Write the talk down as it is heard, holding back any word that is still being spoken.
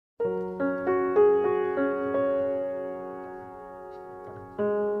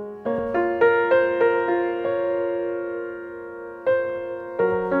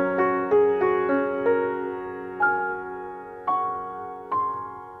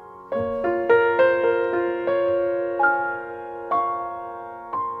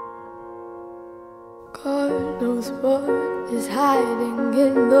hiding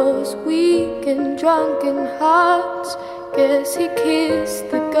in those weak and drunken hearts. Guess he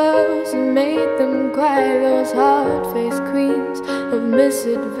kissed the girls and made them cry, those hard-faced queens of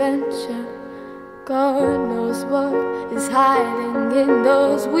misadventure. God knows what is hiding in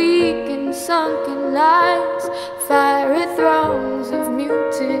those weak and sunken lines. Fiery throngs of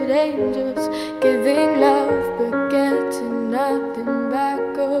muted angels, giving love but getting nothing back.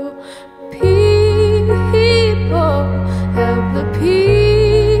 Oh, people, help the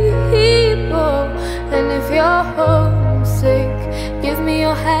people. And if you're homesick, give me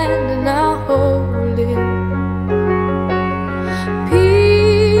your hand and I'll hold it.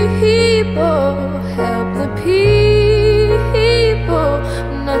 People, help the people.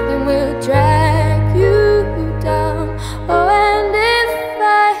 Nothing will drag you down. Oh, and if I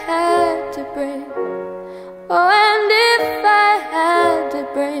had to bring, oh, and if I had to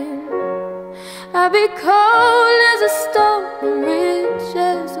bring, I'd be cold as a stone and rich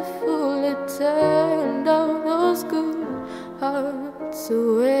as a fool. It turned all those good hearts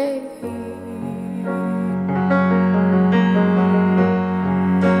away.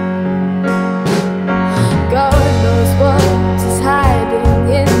 God knows what is hiding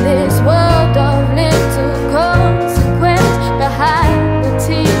in this world of little consequence. Behind the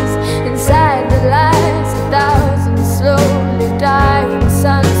tears, inside the lies, 1,000 slowly dying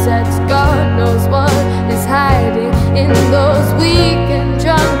sunsets. God knows what is hiding in those weak and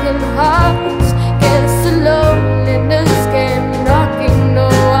drunken hearts. Guess the loneliness came knocking. No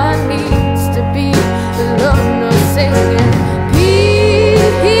one needs to be alone or singing.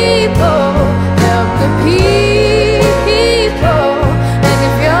 People, help the people. And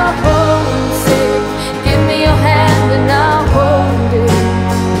if you're homesick, give me your hand and I'll hold it.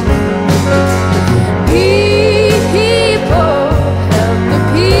 People, help the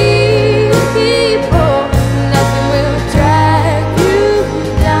people. Nothing will drag you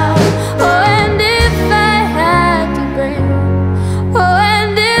down. Oh, and if I had to bring, oh,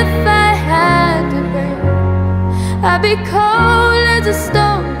 and if I had to bring, I'd be cold as a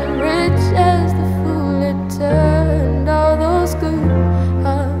stone